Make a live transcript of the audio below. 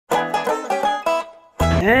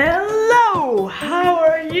Hello! How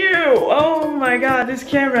are you? Oh my god, this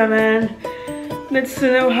camera, man, needs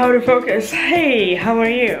to know how to focus. Hey, how are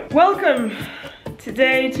you? Welcome to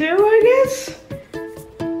day 2, I guess?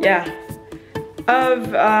 Yeah.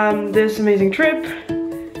 Of this amazing trip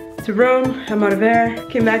to Rome. I'm out of there.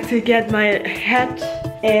 Came back to get my hat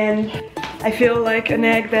and I feel like an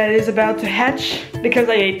egg that is about to hatch because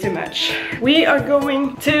I ate too much. We are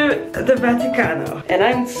going to the Vatican and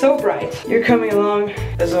I'm so bright. You're coming along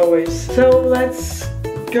as always. So let's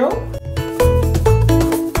go.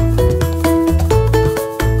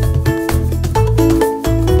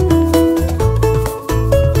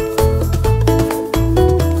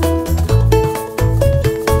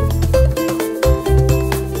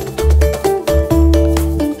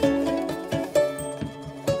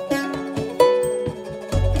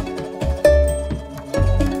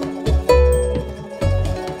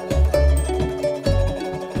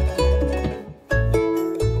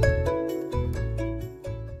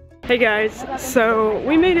 Hey guys, so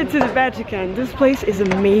we made it to the Vatican. This place is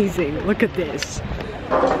amazing. Look at this.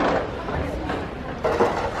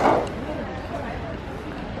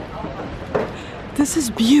 This is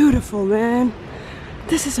beautiful, man.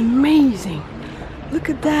 This is amazing. Look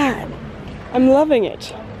at that. I'm loving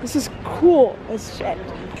it. This is cool as shit.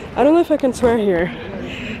 I don't know if I can swear here.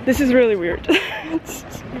 This is really weird.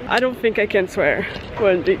 I don't think I can swear.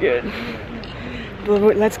 Wouldn't be good.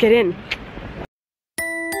 But let's get in.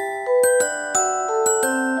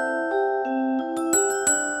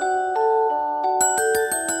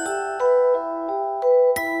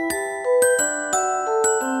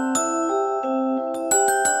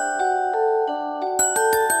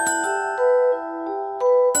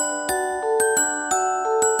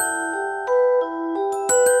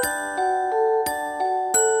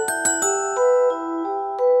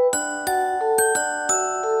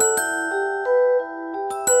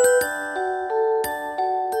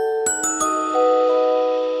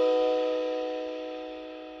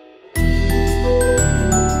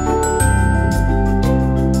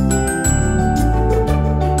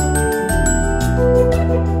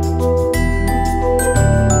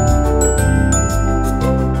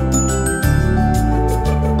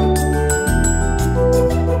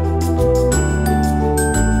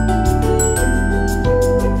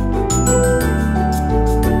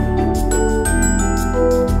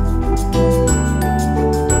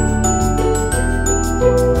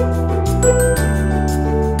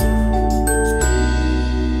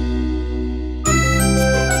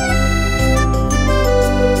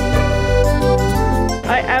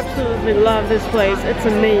 I love this place. It's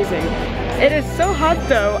amazing. It is so hot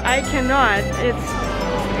though. I cannot. It's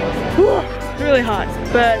really hot,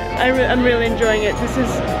 but I'm really enjoying it.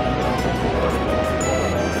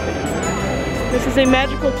 This is a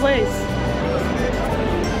magical place.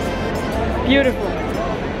 Beautiful.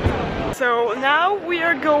 So now we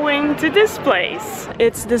are going to this place.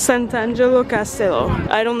 It's the Sant'Angelo Castello.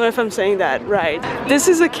 I don't know if I'm saying that right. This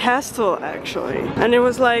is a castle actually. And it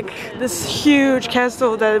was like this huge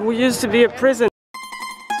castle that used to be a prison.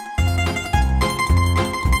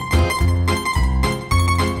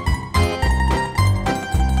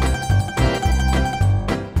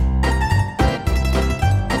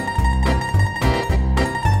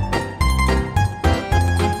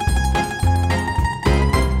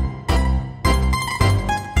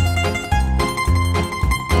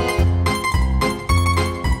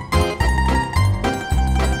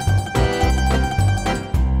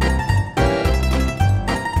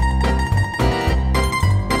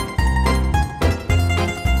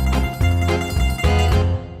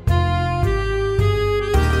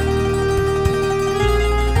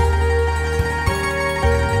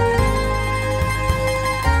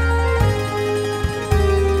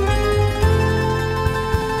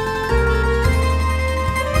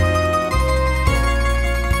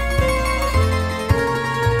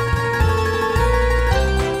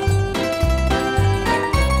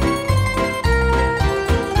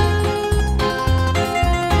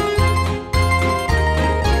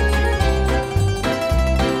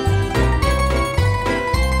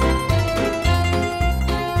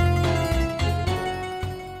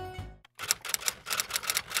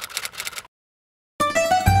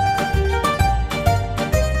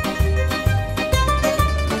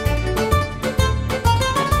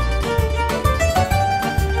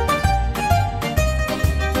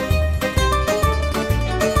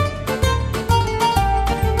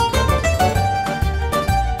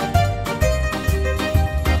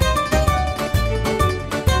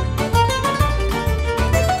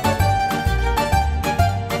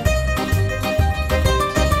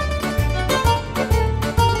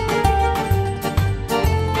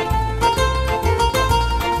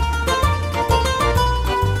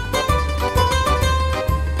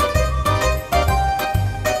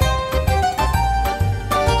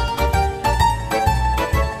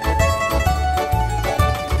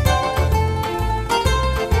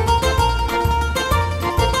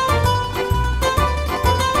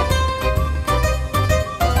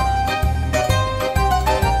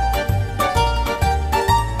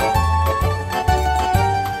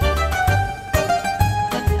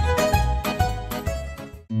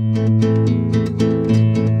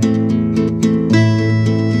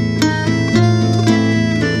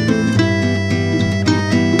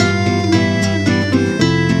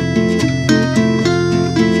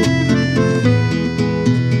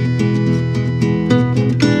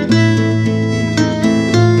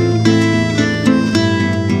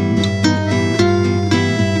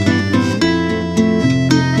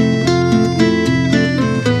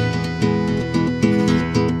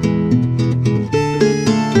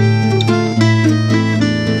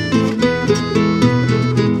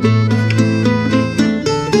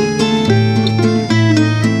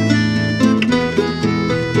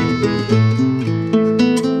 you.